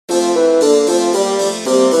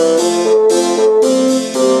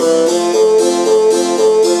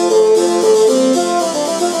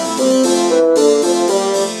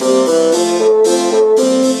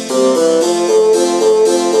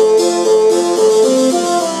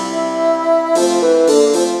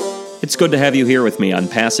It's good to have you here with me on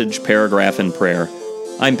Passage, Paragraph, and Prayer.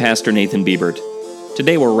 I'm Pastor Nathan Biebert.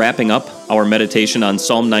 Today we're wrapping up our meditation on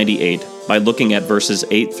Psalm 98 by looking at verses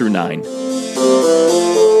 8 through 9.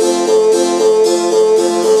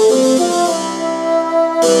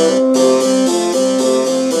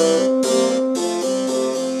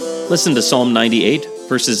 Listen to Psalm 98,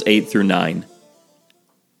 verses 8 through 9.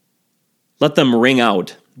 Let them ring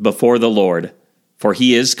out before the Lord, for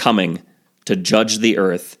he is coming to judge the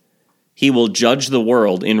earth. He will judge the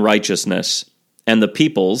world in righteousness, and the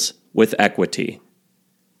peoples with equity.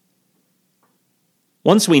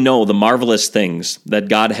 Once we know the marvelous things that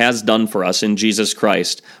God has done for us in Jesus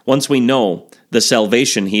Christ, once we know the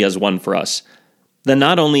salvation he has won for us, then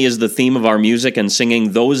not only is the theme of our music and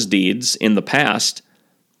singing those deeds in the past,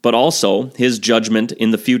 but also his judgment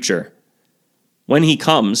in the future. When he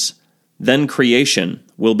comes, then creation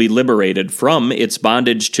will be liberated from its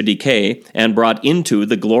bondage to decay and brought into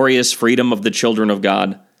the glorious freedom of the children of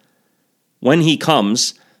God. When he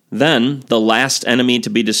comes, then the last enemy to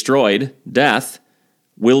be destroyed, death,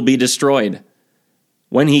 will be destroyed.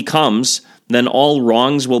 When he comes, then all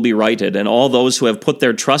wrongs will be righted, and all those who have put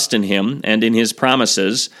their trust in him and in his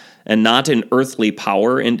promises, and not in earthly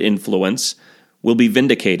power and influence, will be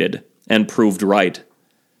vindicated and proved right.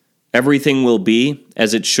 Everything will be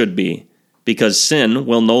as it should be, because sin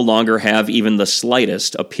will no longer have even the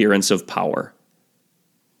slightest appearance of power.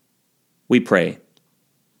 We pray.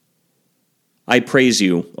 I praise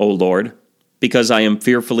you, O Lord, because I am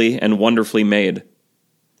fearfully and wonderfully made.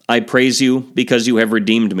 I praise you because you have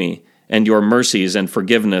redeemed me, and your mercies and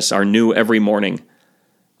forgiveness are new every morning.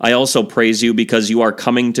 I also praise you because you are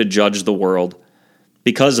coming to judge the world.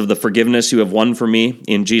 Because of the forgiveness you have won for me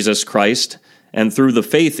in Jesus Christ, and through the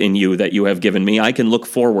faith in you that you have given me, I can look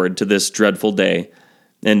forward to this dreadful day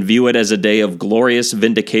and view it as a day of glorious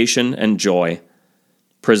vindication and joy.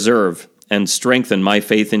 Preserve and strengthen my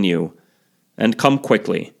faith in you, and come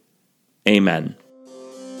quickly. Amen.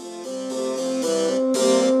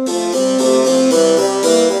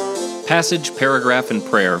 Passage, Paragraph, and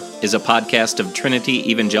Prayer is a podcast of Trinity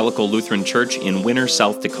Evangelical Lutheran Church in Winner,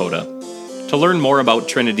 South Dakota. To learn more about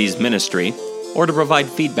Trinity's ministry, or to provide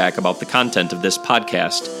feedback about the content of this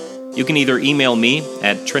podcast, you can either email me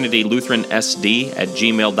at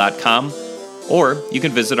trinitylutheransd@gmail.com, or you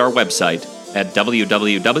can visit our website at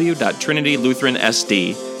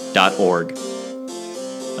www.trinitylutheransd.org.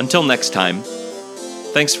 Until next time,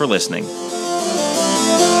 thanks for listening.